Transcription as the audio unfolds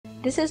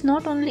This is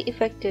not only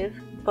effective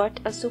but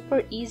a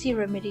super easy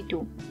remedy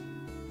too.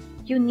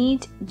 You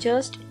need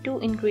just 2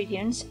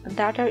 ingredients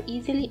that are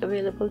easily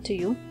available to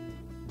you: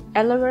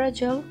 aloe vera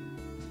gel,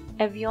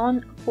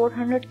 Evian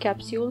 400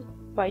 capsule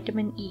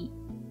vitamin E.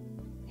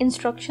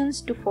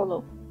 Instructions to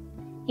follow.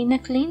 In a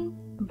clean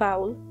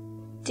bowl,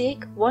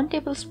 take 1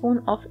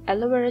 tablespoon of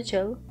aloe vera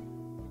gel,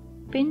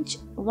 pinch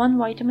 1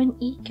 vitamin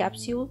E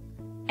capsule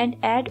and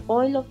add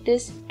oil of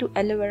this to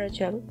aloe vera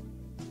gel.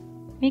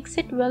 Mix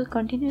it well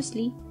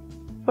continuously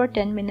for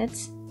 10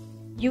 minutes.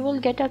 You will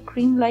get a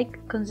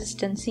cream-like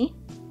consistency.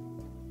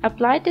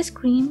 Apply this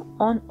cream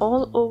on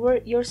all over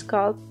your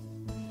scalp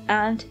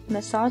and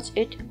massage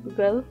it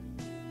well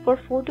for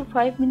 4 to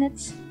 5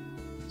 minutes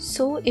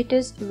so it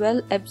is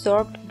well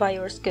absorbed by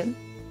your skin.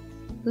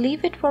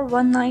 Leave it for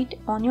one night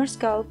on your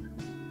scalp.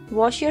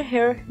 Wash your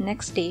hair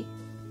next day.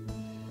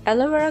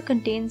 Aloe vera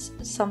contains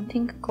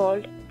something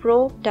called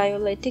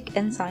proteolytic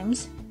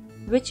enzymes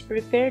which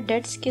repair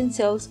dead skin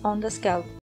cells on the scalp.